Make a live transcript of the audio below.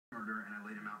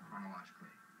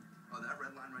Oh, that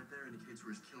red line right there indicates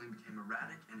where his killing became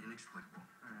erratic and inexplicable.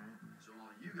 Alright. So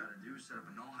all you gotta do is set up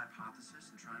a null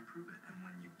hypothesis and try and prove it. And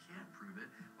when you can't prove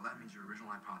it, well, that means your original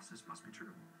hypothesis must be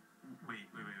true. Wait.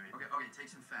 Okay,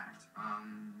 take some fact.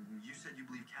 You said you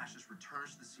believe Cassius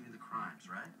returns to the scene of the crimes,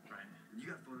 right? Right. And you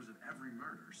got photos of every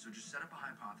murder, so just set up a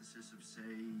hypothesis of, say,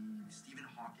 Stephen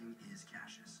Hawking is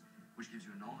Cassius, which gives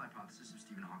you a null hypothesis of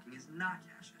Stephen Hawking is not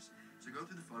Cassius. So go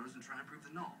through the photos and try and prove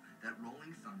the null, that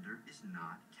Rolling Thunder is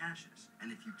not Cassius.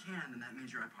 And if you can, then that means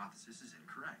your hypothesis is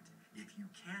incorrect. If you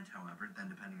can't, however,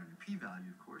 then depending on your p-value,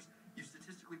 of course, you've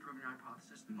statistically proven your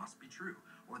hypothesis must be true,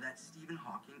 or that Stephen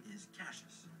Hawking is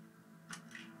Cassius.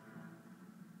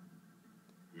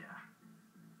 Yeah.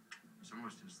 Some of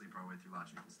us didn't sleep our way through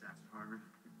logic and stats at Harvard.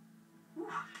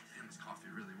 Whew, damn, this coffee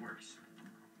really works.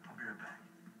 I'll be right back.